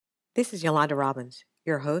This is Yolanda Robbins,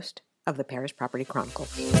 your host of the Paris Property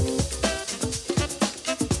Chronicles. In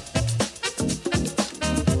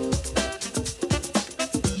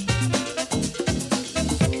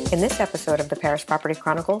this episode of the Paris Property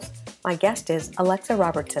Chronicles, my guest is Alexa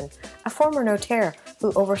Robertson, a former notaire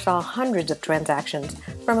who oversaw hundreds of transactions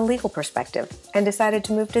from a legal perspective and decided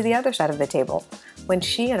to move to the other side of the table when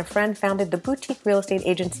she and a friend founded the boutique real estate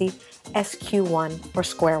agency SQ1 or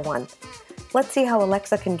Square One. Let's see how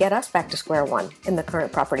Alexa can get us back to square one in the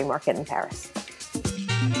current property market in Paris.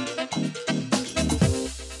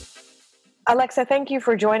 Alexa, thank you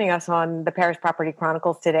for joining us on the Paris Property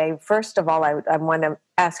Chronicles today. First of all, I want to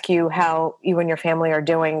ask you how you and your family are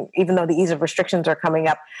doing, even though the ease of restrictions are coming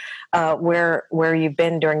up, where you've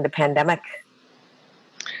been during the pandemic.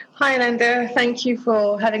 Hi, Linda. Thank you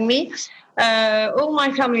for having me. All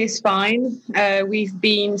my family is fine. We've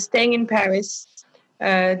been staying in Paris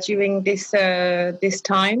during this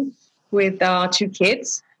time with our two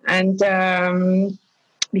kids, and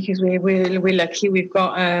because we're lucky, we've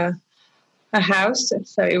got a house,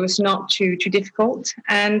 so it was not too difficult.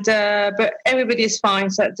 And but everybody is fine,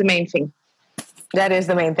 so that's the main thing. That is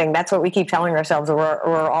the main thing. That's what we keep telling ourselves.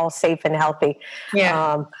 We're all safe and healthy.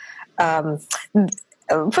 Yeah.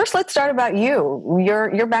 First, let's start about you.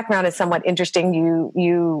 Your background is somewhat interesting.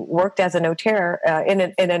 You worked as a notaire in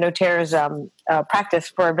a notaire's practice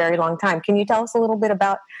for a very long time. Can you tell us a little bit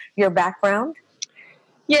about your background?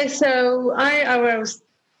 Yes. So I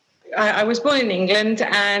was born in England,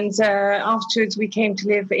 and afterwards we came to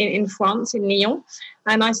live in France, in Lyon.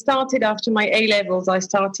 And I started after my A-levels. I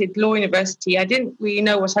started law university. I didn't really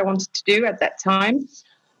know what I wanted to do at that time.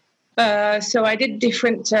 So I did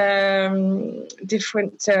different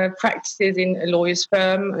practices in a lawyer's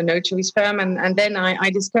firm, a notary's firm, and then I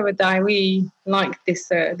discovered that I really liked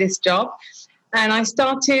this job. And I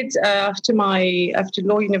started after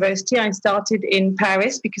law university. I started in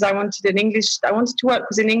Paris because I wanted to work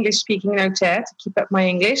with an English-speaking notaire to keep up my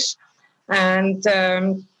English, and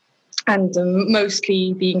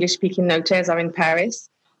mostly the English-speaking notaires are in Paris.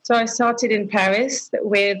 So I started in Paris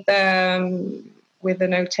with a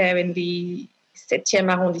notaire in the 7e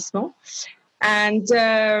arrondissement. And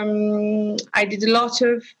I did a lot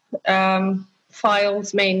of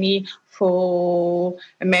files, mainly for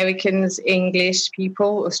Americans, English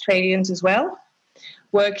people, Australians as well,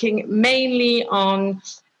 working mainly on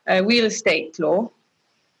real estate law.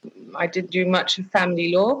 I didn't do much of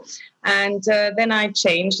family law. And then I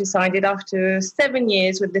decided after 7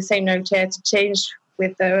 years with the same notaire to change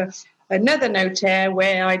with another notaire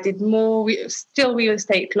where I did more still real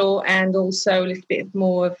estate law and also a little bit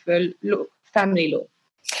more of family law.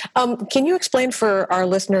 Can you explain for our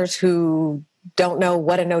listeners who don't know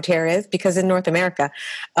what a notaire is? Because in North America,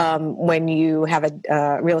 when you have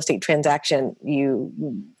a real estate transaction,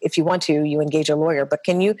 if you want to, you engage a lawyer. But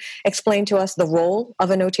can you explain to us the role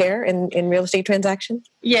of a notaire in real estate transactions?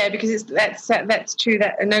 Yeah, because that's true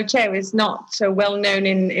that a notaire is not so well known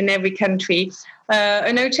in every country.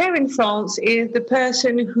 A notaire in France is the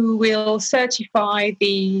person who will certify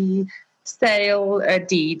the sale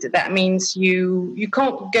deed. That means you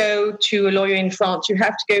can't go to a lawyer in France. You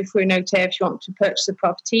have to go through a notaire if you want to purchase a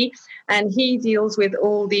property. And he deals with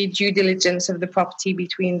all the due diligence of the property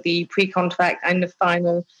between the pre-contract and the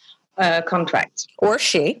final contract. Or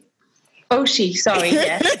she. Oh, she, sorry,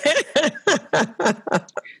 yeah.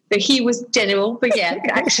 So he was general, but yeah,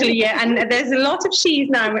 actually, yeah. And there's a lot of she's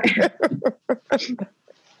now.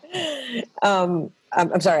 I'm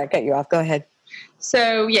sorry, I cut you off. Go ahead.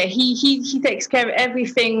 So, yeah, he takes care of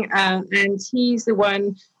everything, and he's the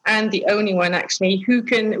one and the only one, actually, who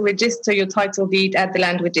can register your title deed at the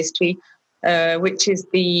land registry, which is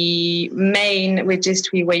the main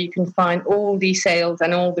registry where you can find all the sales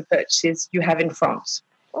and all the purchases you have in France.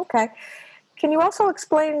 Okay. Can you also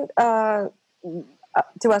explain to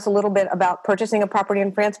us a little bit about purchasing a property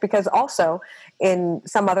in France? Because also in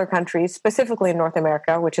some other countries, specifically in North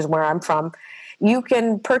America, which is where I'm from, you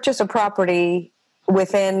can purchase a property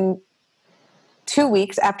within 2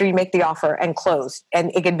 weeks after you make the offer and close,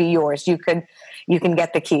 and it can be yours. You can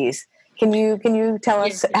get the keys. Can you tell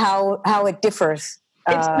us how it differs?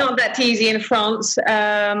 It's not that easy in France.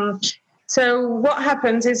 So what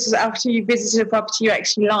happens is after you visit a property you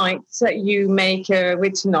actually like, so you make a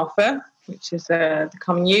written offer, which is the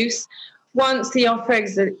common use. Once the offer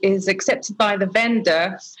is accepted by the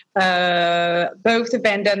vendor, both the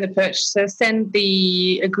vendor and the purchaser send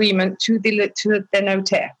the agreement to the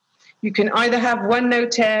notaire. You can either have one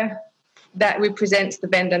notaire that represents the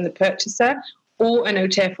vendor and the purchaser, or a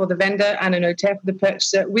notaire for the vendor and a notaire for the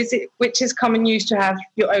purchaser, which is common use to have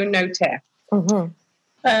your own notaire. Mm-hmm.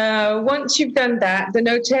 Once you've done that, the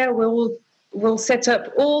notaire will set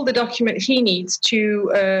up all the document he needs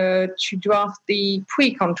to draft the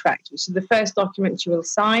pre-contract, which is the first document you will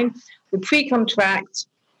sign. The pre-contract,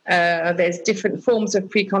 there's different forms of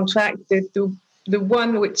pre-contract. The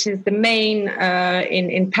one which is the main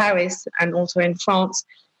in Paris and also in France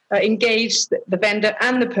engage the vendor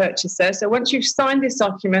and the purchaser. So once you've signed this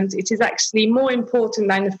document, it is actually more important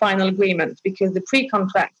than the final agreement because the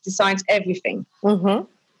pre-contract decides everything. Mm-hmm.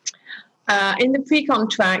 In the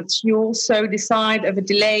pre-contract, you also decide of a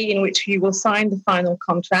delay in which you will sign the final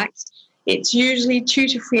contract. It's usually 2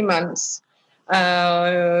 to 3 months.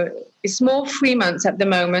 It's more 3 months at the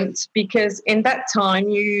moment because in that time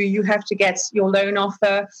you have to get your loan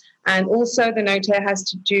offer, and also the notaire has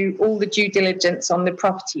to do all the due diligence on the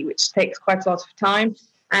property, which takes quite a lot of time.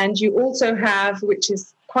 And you also have, which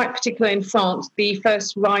is quite particular in France, the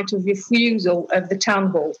first right of refusal of the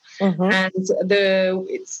town hall. Mm-hmm. And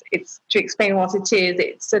it's to explain what it is.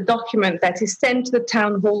 It's a document that is sent to the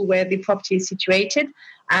town hall where the property is situated,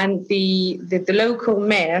 and the local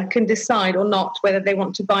mayor can decide or not whether they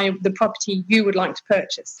want to buy the property you would like to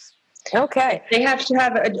purchase. Okay. They have to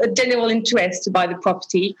have a general interest to buy the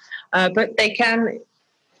property, but they can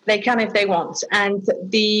if they want. And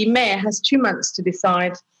the mayor has 2 months to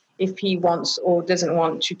decide if he wants or doesn't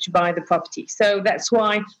want to buy the property. So that's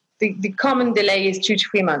why the common delay is 2 to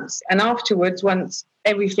 3 months. And afterwards, once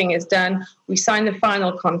everything is done, we sign the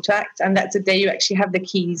final contract, and that's the day you actually have the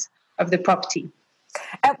keys of the property.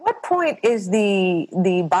 At what point is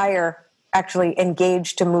the buyer actually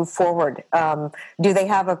engaged to move forward? Do they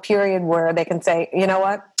have a period where they can say, you know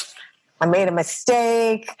what, I made a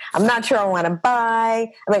mistake, I'm not sure I want to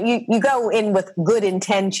buy? I mean, you go in with good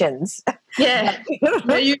intentions. Yeah,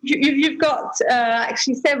 no, you've got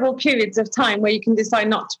actually several periods of time where you can decide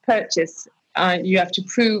not to purchase. You have to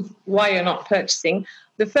prove why you're not purchasing.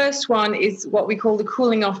 The first one is what we call the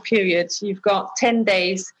cooling off period. You've got 10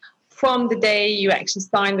 days from the day you actually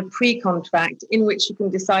sign the pre-contract in which you can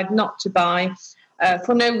decide not to buy.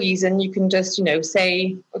 For no reason. You can just,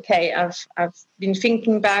 say, okay, I've been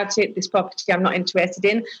thinking about it. This property I'm not interested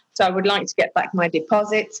in, so I would like to get back my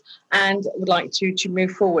deposit and would like to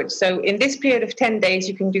move forward. So in this period of 10 days,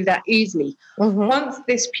 you can do that easily. Mm-hmm. Once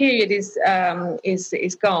this period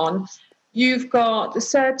is gone, you've got a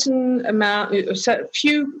certain amount, a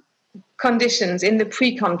few conditions in the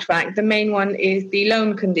pre-contract. The main one is the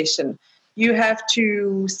loan condition. You have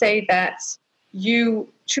to say that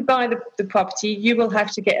to buy the property, you will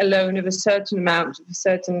have to get a loan of a certain amount, of a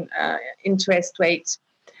certain interest rate.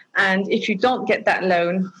 And if you don't get that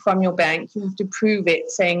loan from your bank, you have to prove it,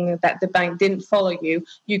 saying that the bank didn't follow you.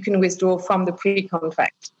 You can withdraw from the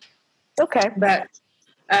pre-contract. Okay. But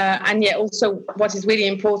and yet also what is really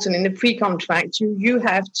important in the pre-contract, you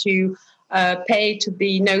have to pay to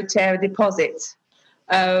the notaire a deposit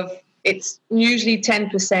of, it's usually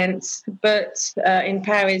 10%, but in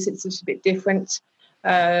Paris it's a little bit different.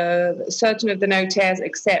 Certain of the notaires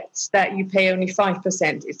accept that you pay only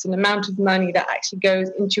 5%. It's an amount of money that actually goes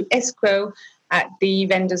into escrow at the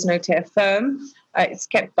vendor's notaire firm. It's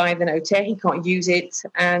kept by the notaire. He can't use it,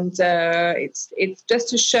 and it's just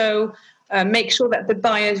to show, make sure that the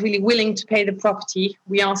buyer is really willing to pay the property.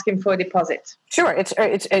 We ask him for a deposit. Sure, it's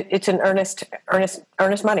an earnest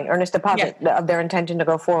deposit of their intention to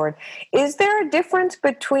go forward. Is there a difference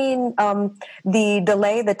between the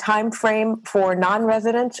delay, the time frame for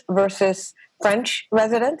non-residents versus French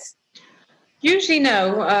residents? Usually,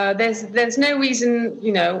 no. There's no reason,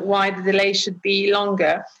 why the delay should be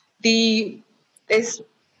longer.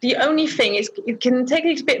 The only thing is it can take a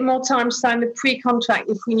little bit more time to sign the pre-contract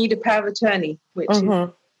if we need a power of attorney, which is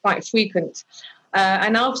quite frequent.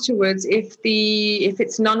 And afterwards, if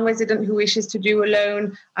it's non-resident who wishes to do a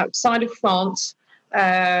loan outside of France,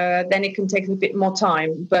 then it can take a bit more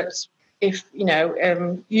time. But if,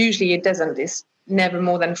 usually it doesn't. It's never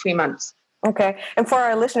more than 3 months. Okay. And for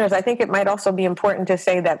our listeners, I think it might also be important to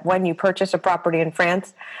say that when you purchase a property in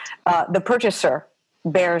France, the purchaser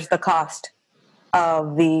bears the cost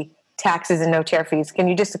of the taxes and notaire fees. Can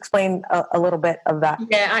you just explain a little bit of that?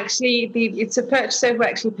 Yeah, actually, it's a purchaser who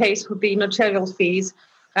actually pays for the notarial fees.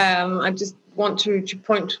 I just want to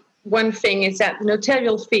point one thing is that the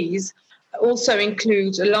notarial fees also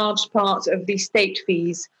include a large part of the state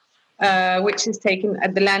fees, which is taken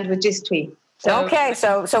at the land registry. So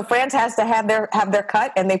France has to have their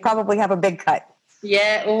cut, and they probably have a big cut.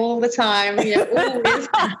 Yeah, all the time. Yeah, always.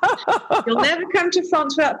 You'll never come to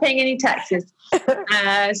France without paying any taxes.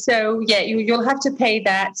 You'll have to pay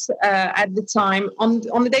that at the time.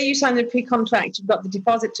 On the day you sign the pre-contract, you've got the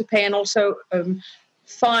deposit to pay and also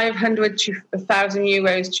 500 to 1,000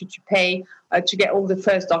 euros to pay to get all the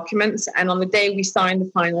first documents. And on the day we sign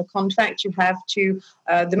the final contract, you have to,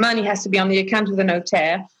 the money has to be on the account of the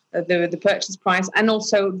notaire, the purchase price, and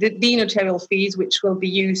also the notarial fees, which will be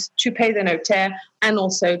used to pay the notaire and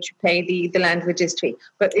also to pay the land registry.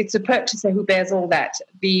 But it's the purchaser who bears all that.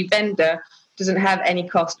 The vendor doesn't have any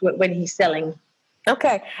cost when he's selling.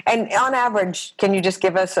 Okay. And on average, can you just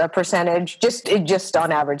give us a percentage, just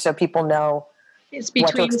on average, so people know? It's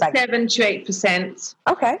between 7 to 8%.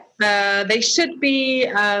 Okay. They should be,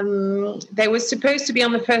 there was supposed to be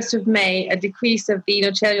on the 1st of May a decrease of the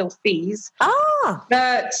notarial fees. Ah.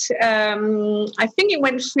 But I think it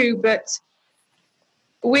went through, but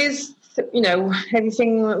with,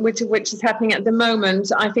 everything which is happening at the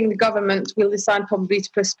moment, I think the government will decide probably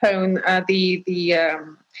to postpone the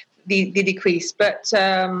decrease. But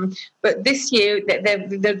this year,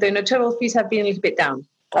 the notarial fees have been a little bit down.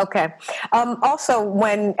 Okay. Also,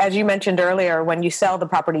 as you mentioned earlier, when you sell the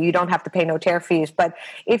property, you don't have to pay notaire fees. But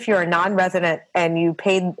if you're a non-resident and you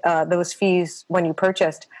paid those fees when you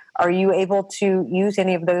purchased, are you able to use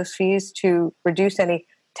any of those fees to reduce any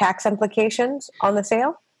tax implications on the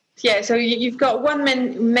sale? Yeah, so you've got one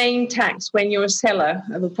main tax when you're a seller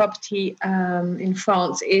of a property in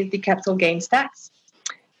France is the capital gains tax,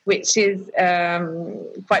 which is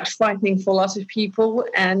quite frightening for a lot of people.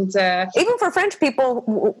 And even for French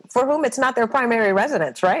people for whom it's not their primary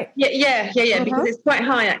residence, right? Yeah, because it's quite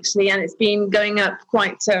high, actually, and it's been going up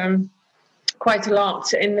quite a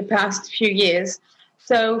lot in the past few years.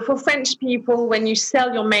 So for French people, when you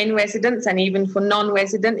sell your main residence, and even for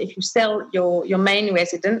non-resident, if you sell your main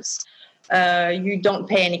residence, you don't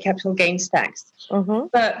pay any capital gains tax. Mm-hmm.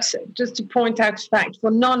 But just to point out the fact,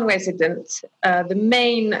 for non-residents, the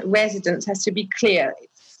main residence has to be clear.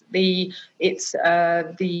 It's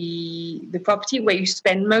the property where you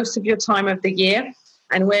spend most of your time of the year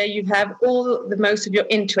and where you have most of your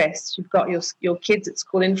interests. You've got your kids at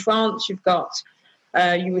school in France. You've got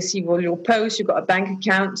you receive all your posts. You've got a bank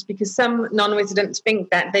account. Because some non-residents think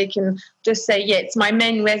that they can just say, "Yeah, it's my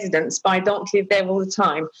main residence, but I don't live there all the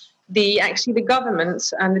time." The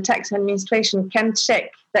government and the tax administration can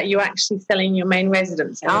check that you're actually selling your main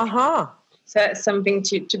residence. So that's something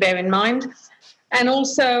to bear in mind. And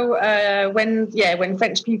also, when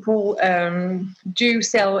French people do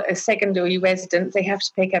sell a secondary residence, they have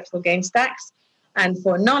to pay capital gains tax. And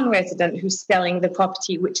for a non-resident who's selling the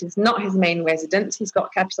property, which is not his main residence, he's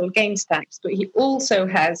got capital gains tax, but he also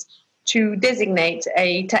has to designate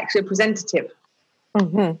a tax representative.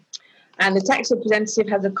 Mm-hmm. And the tax representative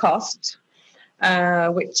has a cost,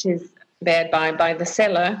 which is bared by the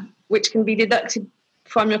seller, which can be deducted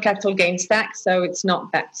from your capital gains tax. So it's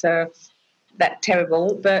not that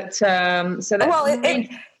terrible. But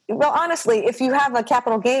well, honestly, if you have a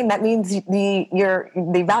capital gain, that means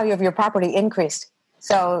the value of your property increased.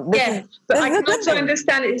 So but I can also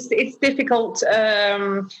understand it's difficult.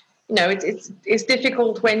 It's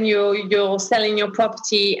difficult when you're selling your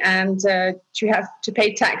property and you have to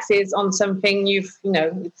pay taxes on something it's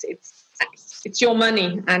your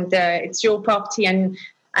money and it's your property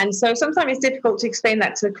and so sometimes it's difficult to explain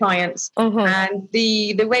that to the clients. Mm-hmm. And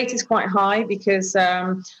the rate is quite high because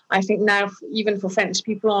I think now even for French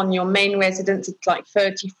people on your main residence it's like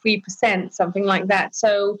 33%, something like that.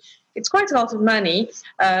 So it's quite a lot of money,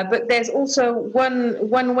 but there's also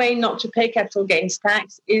one way not to pay capital gains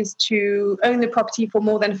tax is to own the property for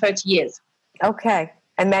more than 30 years. Okay,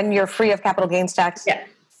 and then you're free of capital gains tax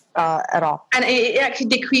at all. And it actually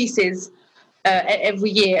decreases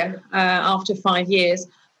every year after 5 years,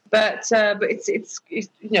 but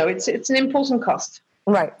it's an important cost.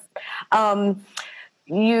 Right.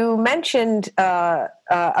 You mentioned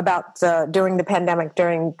about during the pandemic,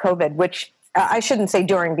 during COVID, which I shouldn't say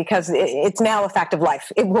during because it's now a fact of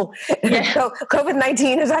life. It will. Yeah. So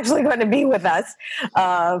COVID-19 is actually going to be with us.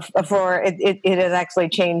 It has actually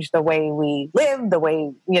changed the way we live, the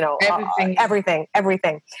way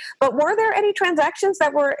everything. But were there any transactions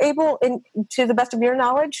that were able, to the best of your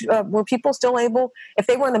knowledge, were people still able, if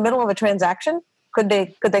they were in the middle of a transaction, could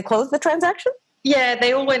they close the transaction? Yeah,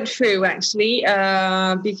 they all went through actually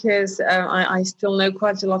because I still know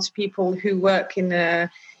quite a lot of people who work in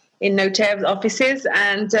notaire offices,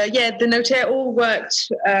 and the notaire all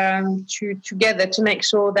worked together to make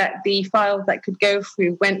sure that the files that could go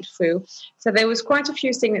through went through. So there was quite a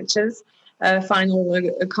few signatures, final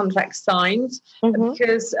contract signed, mm-hmm.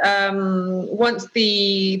 because once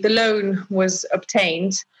the loan was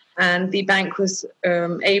obtained and the bank was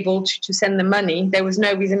able to send the money, there was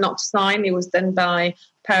no reason not to sign. It was done by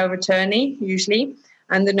power of attorney usually,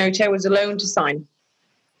 and the notaire was alone to sign.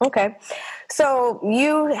 Okay. So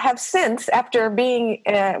you have since, after being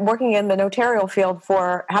working in the notarial field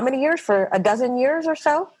for how many years? For a dozen years or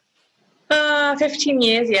so? 15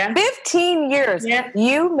 years, yeah. 15 years. Yeah.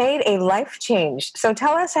 You made a life change. So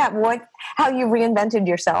tell us how you reinvented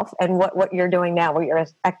yourself and what you're doing now, what your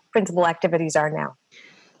principal activities are now.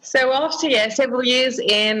 So after several years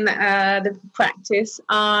in the practice,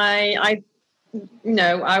 I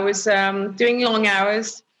was doing long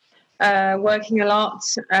hours, working a lot,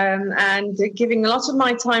 and giving a lot of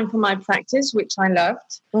my time for my practice, which I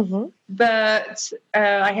loved. Mm-hmm. But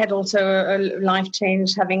I had also a life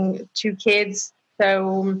change, having 2 kids.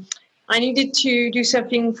 So I needed to do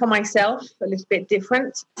something for myself, a little bit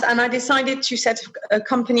different. And I decided to set a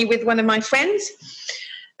company with one of my friends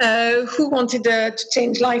who wanted to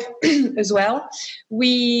change life as well.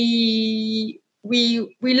 We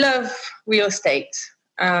love real estate.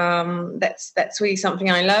 That's really something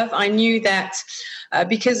I love. I knew that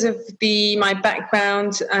because of my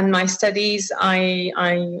background and my studies, I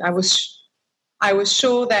was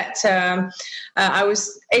sure that I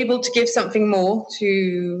was able to give something more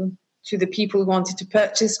to the people who wanted to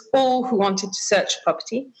purchase or who wanted to search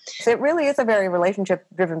property. So it really is a very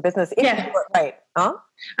relationship-driven business. If you do it right, huh?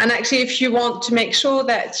 And actually, if you want to make sure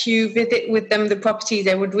that you visit with them the property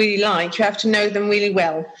they would really like, you have to know them really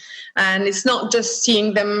well. And it's not just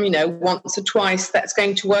seeing them, once or twice that's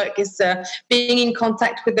going to work. It's being in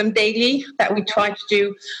contact with them daily that we try to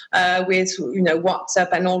do with,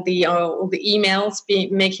 WhatsApp and all the emails,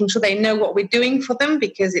 making sure they know what we're doing for them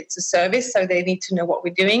because it's a service, so they need to know what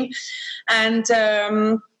we're doing. And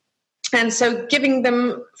so giving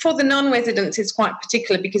them, for the non-residents, it's quite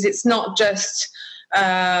particular because it's not just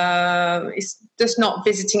not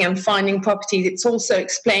visiting and finding properties. It's also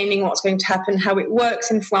explaining what's going to happen, how it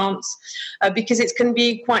works in France, because it can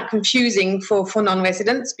be quite confusing for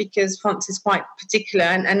non-residents because France is quite particular,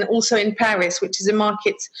 and also in Paris, which is a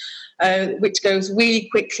market which goes really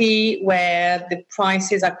quickly, where the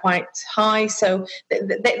prices are quite high. So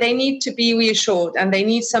they need to be reassured, and they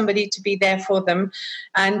need somebody to be there for them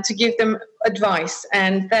and to give them advice.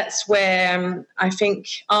 And that's where I think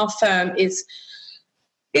our firm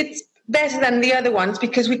it's better than the other ones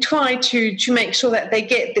because we try to make sure that they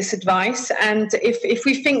get this advice. And if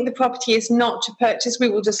we think the property is not to purchase, we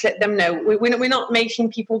will just let them know. We're not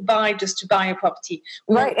making people buy just to buy a property.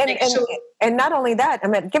 Right. And not only that, I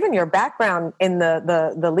mean, given your background in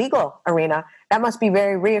the legal arena, that must be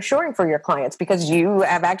very reassuring for your clients because you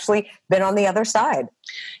have actually been on the other side.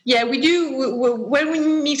 Yeah, we do. When we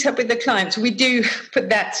meet up with the clients, we do put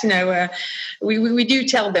that, we do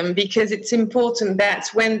tell them because it's important that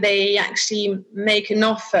when they actually make an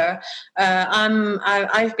offer,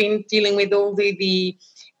 I've been dealing with all the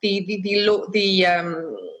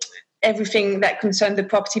everything that concerned the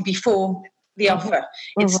property before the offer.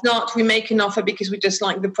 It's not we make an offer because we just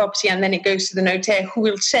like the property and then it goes to the notaire who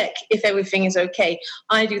will check if everything is okay.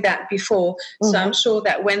 I do that before. So I'm sure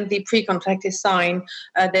that when the pre-contract is signed,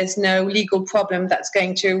 there's no legal problem that's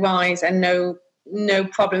going to arise and no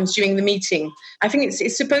problems during the meeting. I think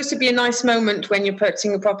it's supposed to be a nice moment when you're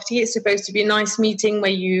purchasing a property. It's supposed to be a nice meeting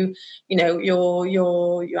where you're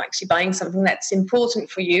actually buying something that's important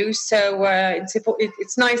for you. So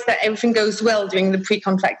it's nice that everything goes well during the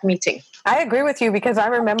pre-contract meeting. I agree with you because I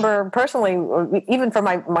remember personally, even from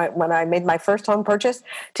my when I made my first home purchase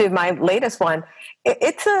to my latest one,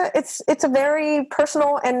 it's a very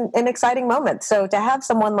personal and exciting moment. So to have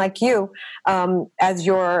someone like you as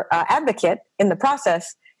your advocate in the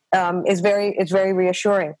process is very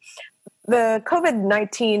reassuring. The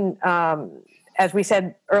COVID-19, as we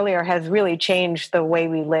said earlier, has really changed the way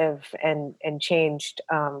we live and changed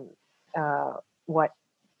what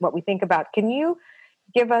we think about. Can you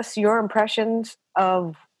give us your impressions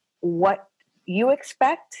of what you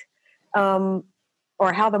expect or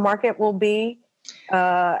how the market will be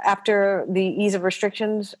after the ease of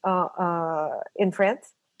restrictions in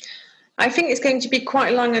France? I think it's going to be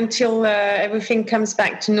quite long until everything comes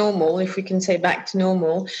back to normal, if we can say back to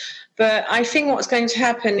normal. But I think what's going to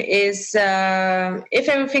happen is if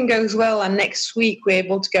everything goes well and next week we're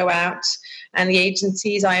able to go out and the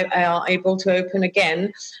agencies are able to open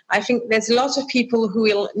again, I think there's a lot of people who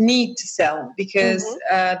will need to sell because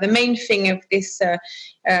the main thing of this of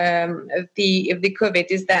the COVID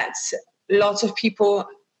is that a lot of people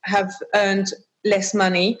have earned less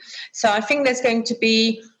money. So I think there's going to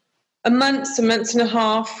be a month and a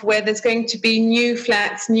half where there's going to be new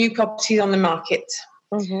flats, new properties on the market.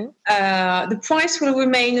 The price will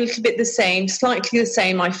remain a little bit the same, slightly the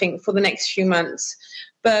same, I think, for the next few months.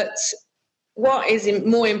 But what is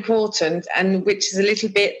more important, and which is a little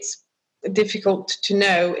bit difficult to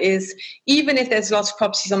know is, even if there's lots of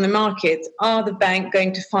properties on the market, are the bank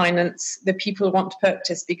going to finance the people who want to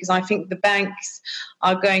purchase? Because I think the banks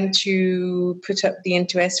are going to put up the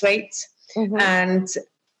interest rates, and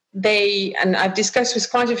I've discussed with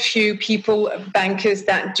quite a few people, bankers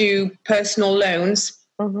that do personal loans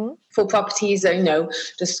for properties,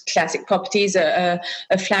 just classic properties, a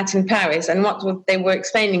flat in Paris. And what they were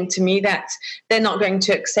explaining to me, that they're not going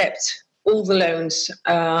to accept all the loans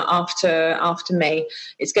after May.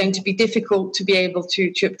 It's going to be difficult to be able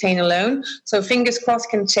to obtain a loan. So fingers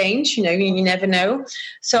crossed can change, you never know.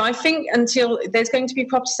 So I think until there's going to be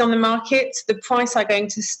properties on the market, the price are going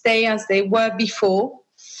to stay as they were before.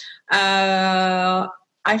 I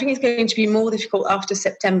think it's going to be more difficult after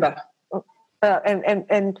September.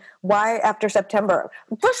 And why after September?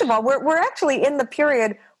 First of all, we're actually in the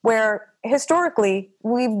period where historically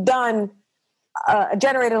we've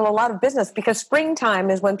generated a lot of business, because springtime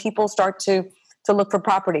is when people start to look for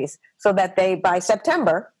properties, so that they, by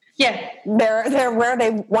September, they're where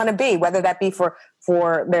they want to be, whether that be for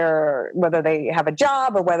whether they have a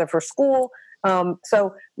job or whether for school.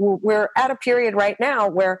 So we're at a period right now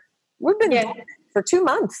where we've been for 2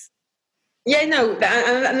 months. Yeah, no,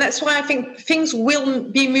 and that's why I think things will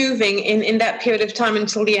be moving in that period of time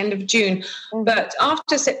until the end of June. But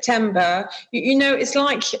after September, it's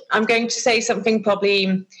like, I'm going to say something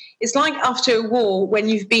probably, it's like after a war, when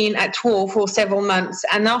you've been at war for several months,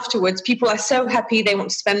 and afterwards people are so happy, they want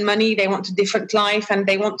to spend money, they want a different life, and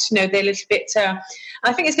they want to know they're a little bit,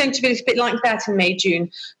 I think it's going to be a little bit like that in May, June.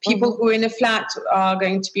 People who are in a flat are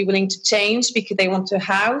going to be willing to change because they want a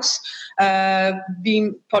house,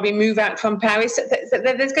 probably move out from Paris.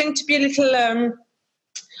 There's going to be a little,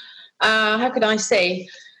 how could I say?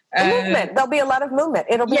 Movement. There'll be a lot of movement.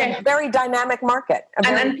 It'll be a very dynamic market.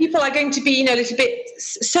 And people are going to be, a little bit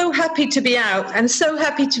so happy to be out and so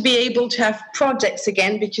happy to be able to have projects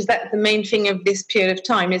again, because that's the main thing of this period of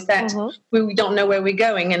time, is that we don't know where we're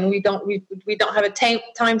going, and we don't have a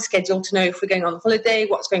time schedule to know if we're going on holiday,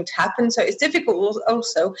 what's going to happen. So it's difficult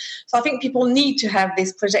also. So I think people need to have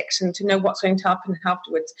this projection to know what's going to happen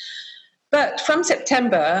afterwards. But from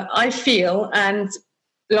September, I feel, and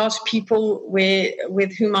a lot of people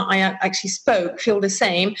with whom I actually spoke feel the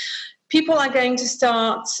same. People are going to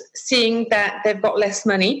start seeing that they've got less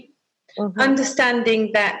money,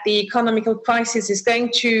 understanding that the economical crisis is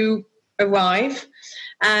going to arrive,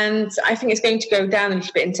 and I think it's going to go down a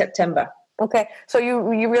little bit in September. Okay, so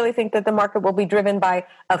you really think that the market will be driven by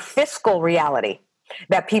a fiscal reality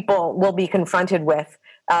that people will be confronted with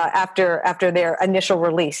after their initial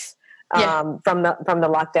release? From the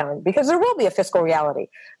lockdown, because there will be a fiscal reality.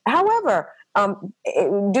 However,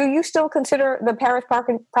 do you still consider the Paris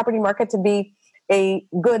property market to be a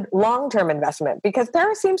good long-term investment? Because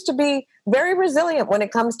Paris seems to be very resilient when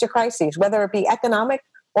it comes to crises, whether it be economic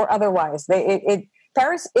or otherwise.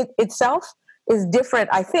 Paris itself is different,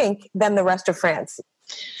 I think, than the rest of France.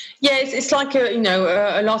 Yeah, it's like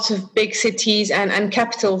a lot of big cities and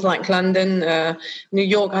capitals like London, New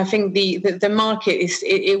York. I think the market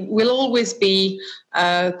it will always be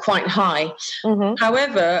quite high.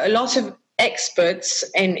 However, a lot of experts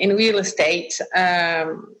in real estate,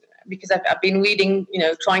 because I've been reading,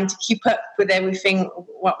 trying to keep up with everything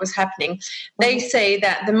what was happening, they say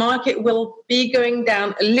that the market will be going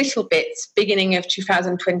down a little bit beginning of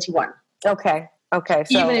 2021. Okay.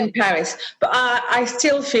 So, even in Paris. But I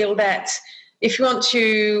still feel that if you want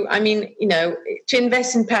to, to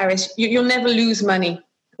invest in Paris, you'll never lose money.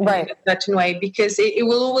 Right. In a certain way, because it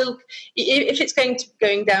will if it's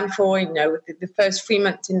going down for the first 3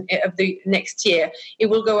 months of the next year, it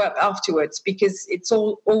will go up afterwards, because it's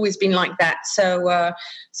always been like that. So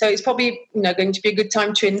it's probably going to be a good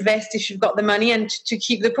time to invest if you've got the money and to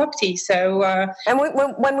keep the property. So and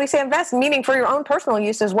when we say invest, meaning for your own personal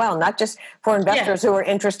use as well, not just for investors who are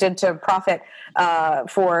interested to profit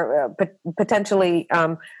for potentially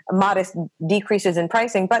modest decreases in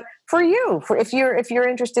pricing, but for you, if you're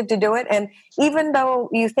interested to do it. And even though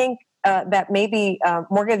you think that maybe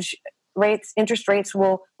mortgage rates, interest rates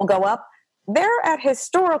will go up, they're at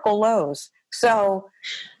historical lows. So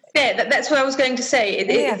that's what I was going to say.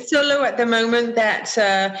 It's so low at the moment that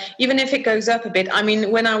even if it goes up a bit,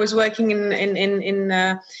 when I was working in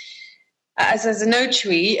as a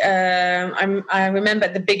notary, I remember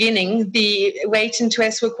at the beginning the rate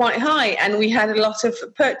interest were quite high, and we had a lot of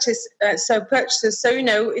purchasers. So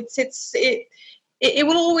it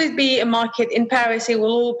will always be a market in Paris. It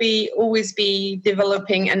will always be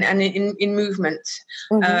developing and in movement,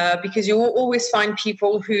 because you will always find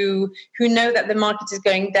people who know that the market is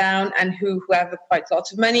going down and who have quite a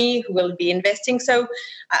lot of money, who will be investing. So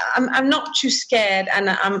I'm not too scared,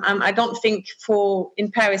 and I don't think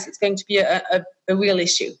in Paris it's going to be a real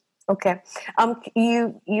issue. Okay.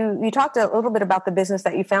 You talked a little bit about the business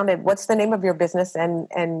that you founded. What's the name of your business,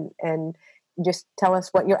 and just tell us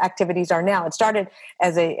what your activities are now? It started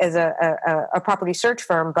as a property search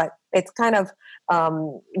firm, but it's kind of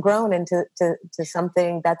grown into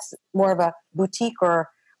something that's more of a boutique or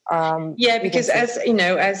because as you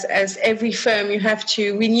know, as every firm, you have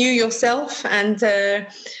to renew yourself, and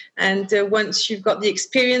once you've got the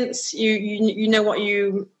experience, you know what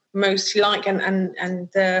you most like,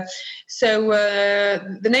 so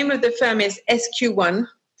the name of the firm is SQ1.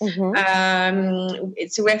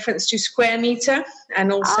 It's a reference to square meter,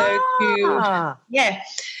 and also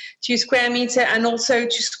to square meter, and also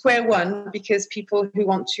to square one, because people who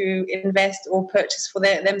want to invest or purchase for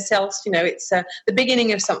themselves, it's the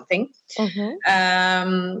beginning of something.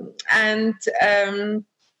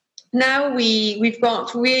 Now we've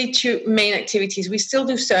got really two main activities. We still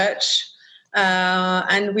do search,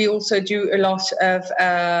 and we also do a lot of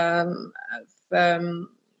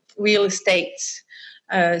real estate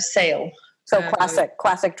sale. So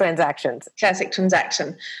classic transactions. Classic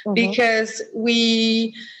transaction, because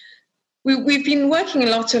we've been working a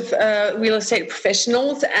lot of real estate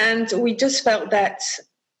professionals, and we just felt that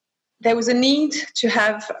there was a need to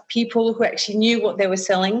have people who actually knew what they were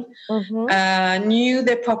selling, knew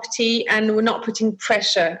their property, and were not putting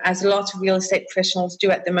pressure, as a lot of real estate professionals do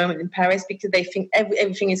at the moment in Paris, because they think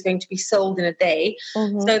everything is going to be sold in a day.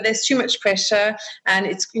 So there's too much pressure, and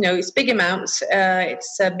it's big amounts,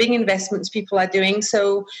 it's big investments people are doing.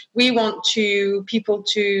 So we want people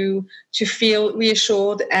to feel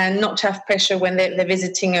reassured and not to have pressure when they're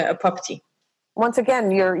visiting a property. Once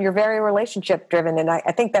again, you're very relationship driven, and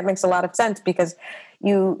I think that makes a lot of sense, because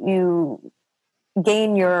you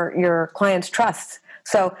gain your clients' trust.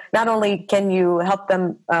 So not only can you help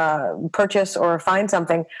them purchase or find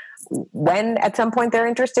something, when at some point they're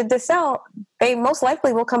interested to sell, they most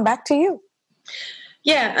likely will come back to you.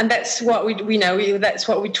 Yeah, and that's what we know. That's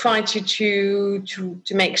what we try to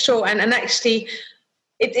make sure. And actually,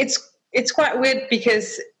 it's quite weird,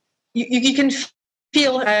 because you can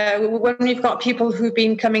feel when we've got people who've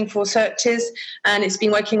been coming for searches and it's been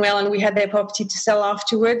working well, and we had their property to sell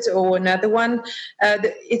afterwards, or another one,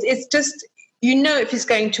 it's just, if it's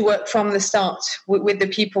going to work from the start with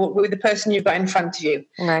the person you've got in front of you.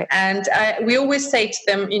 Right. And we always say to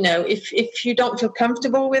them, if you don't feel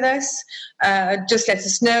comfortable with us, just let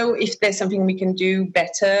us know if there's something we can do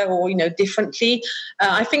better or, differently.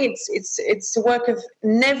 I think it's a work of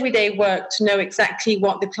an everyday work to know exactly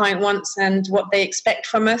what the client wants and what they expect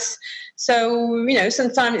from us. So,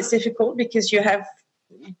 sometimes it's difficult, because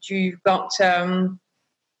you've got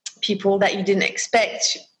people that you didn't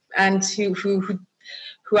expect, and who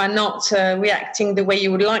are not reacting the way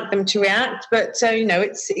you would like them to react. But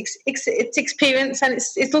it's experience, and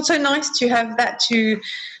it's also nice to have that to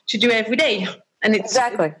do every day. And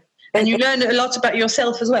exactly, and you learn a lot about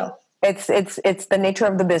yourself as well. It's the nature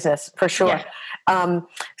of the business, for sure. Yeah.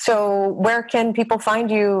 So where can people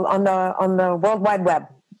find you on the World Wide Web?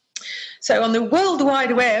 So on the World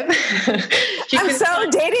Wide Web,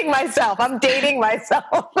 dating myself. I'm dating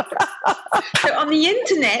myself. So on the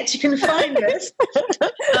internet, you can find us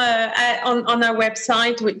on our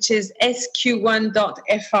website, which is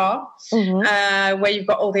SQ1.fr, where you've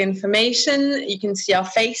got all the information. You can see our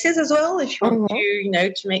faces as well, if you want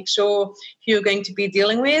to make sure who you're going to be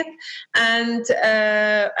dealing with. And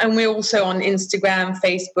we're also on Instagram,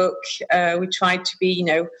 Facebook. We try to be,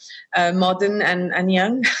 modern and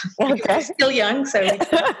young. Okay. We're still young, so.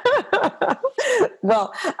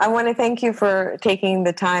 Well, I want to thank you for taking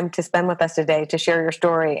the time to spend with us today to share your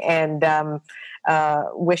story, and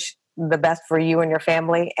wish the best for you and your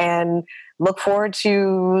family, and look forward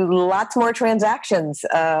to lots more transactions.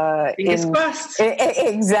 Fingers crossed.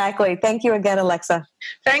 Exactly. Thank you again, Alexa.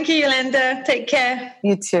 Thank you, Yolanda. Take care.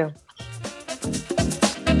 You too.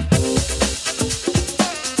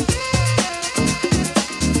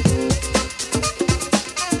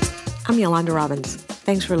 I'm Yolanda Robbins.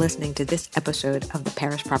 Thanks for listening to this episode of the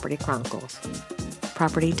Paris Property Chronicles.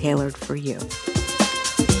 Property tailored for you.